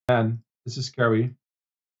Man, this is scary.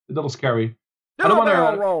 A little scary. I Do don't a want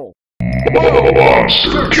barrel to. roll. Whoa!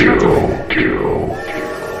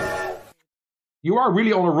 You are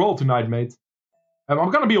really on a roll tonight, mate.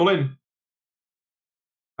 I'm gonna be all in.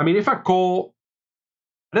 I mean, if I call,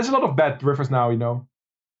 there's a lot of bad rivers now, you know.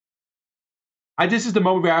 This is the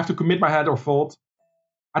moment where I have to commit my hand or fold.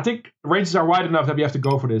 I think the ranges are wide enough that we have to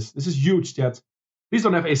go for this. This is huge, chat. Please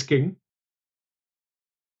don't have ace king.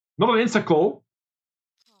 Not an insta call.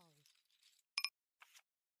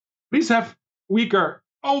 Please have weaker.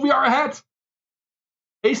 Oh, we are ahead.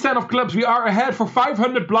 Ace 10 of clubs. We are ahead for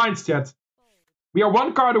 500 blinds, chat. We are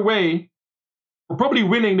one card away. We're probably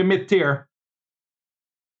winning the mid tier.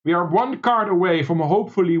 We are one card away from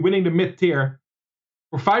hopefully winning the mid tier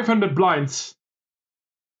for 500 blinds.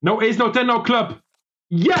 No ace, no 10, no club.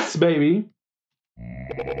 Yes, baby.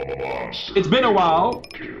 It's been a while.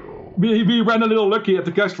 We ran a little lucky at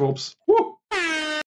the cash drops. Woo.